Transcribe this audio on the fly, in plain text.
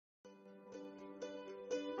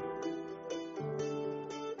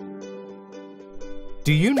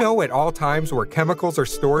Do you know at all times where chemicals are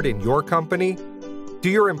stored in your company? Do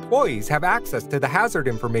your employees have access to the hazard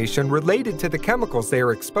information related to the chemicals they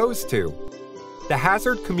are exposed to? The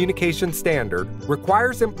Hazard Communication Standard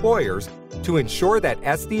requires employers to ensure that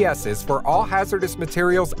SDSs for all hazardous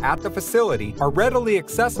materials at the facility are readily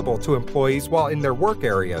accessible to employees while in their work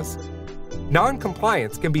areas.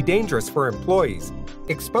 Non-compliance can be dangerous for employees,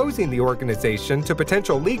 exposing the organization to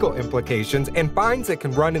potential legal implications and fines that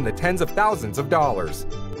can run in the tens of thousands of dollars.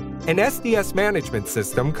 An SDS management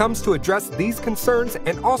system comes to address these concerns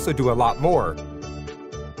and also do a lot more.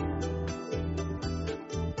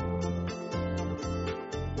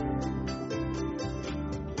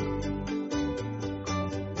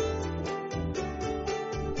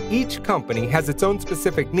 Each company has its own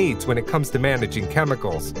specific needs when it comes to managing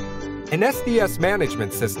chemicals. An SDS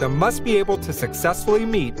management system must be able to successfully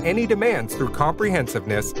meet any demands through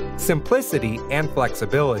comprehensiveness, simplicity, and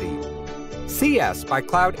flexibility. CS by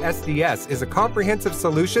Cloud SDS is a comprehensive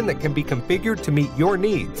solution that can be configured to meet your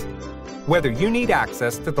needs. Whether you need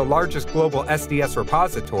access to the largest global SDS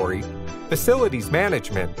repository, facilities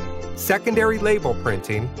management, secondary label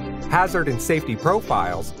printing, hazard and safety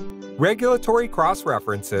profiles, regulatory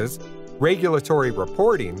cross-references, regulatory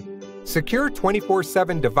reporting, secure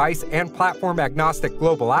 24/7 device and platform-agnostic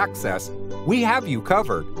global access, we have you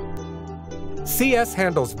covered. CS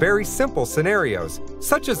handles very simple scenarios,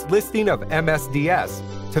 such as listing of MSDS,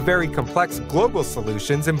 to very complex global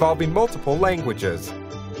solutions involving multiple languages.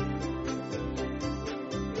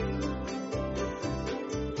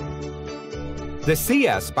 The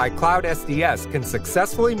CS by Cloud SDS can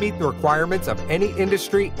successfully meet the requirements of any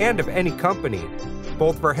industry and of any company,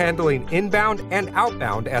 both for handling inbound and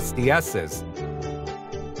outbound SDSs.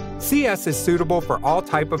 CS is suitable for all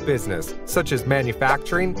type of business, such as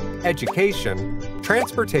manufacturing, education,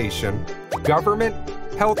 transportation, government,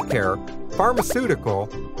 healthcare, pharmaceutical,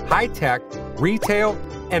 high-tech, retail,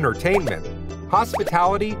 entertainment,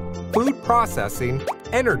 hospitality, food processing,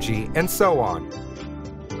 energy, and so on.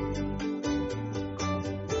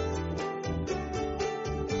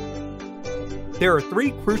 There are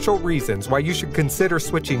 3 crucial reasons why you should consider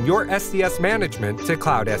switching your SDS management to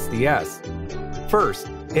Cloud SDS. First,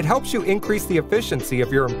 it helps you increase the efficiency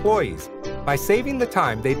of your employees by saving the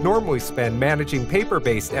time they'd normally spend managing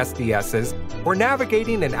paper-based SDSs or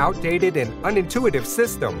navigating an outdated and unintuitive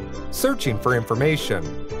system, searching for information.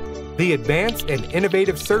 The advanced and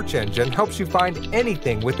innovative search engine helps you find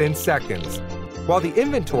anything within seconds, while the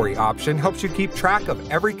inventory option helps you keep track of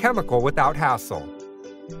every chemical without hassle.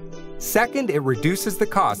 Second, it reduces the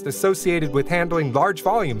cost associated with handling large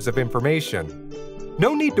volumes of information.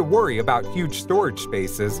 No need to worry about huge storage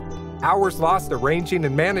spaces, hours lost arranging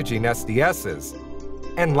and managing SDSs.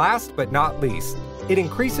 And last but not least, it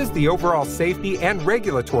increases the overall safety and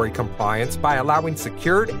regulatory compliance by allowing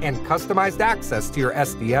secured and customized access to your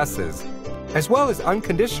SDSs, as well as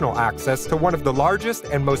unconditional access to one of the largest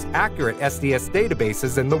and most accurate SDS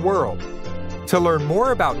databases in the world. To learn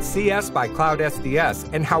more about CS by Cloud SDS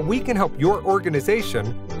and how we can help your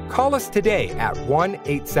organization, call us today at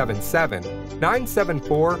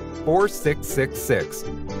 1-877-974-4666.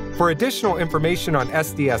 For additional information on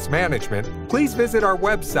SDS management, please visit our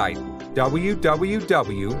website,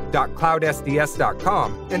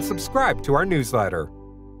 www.cloudsds.com, and subscribe to our newsletter.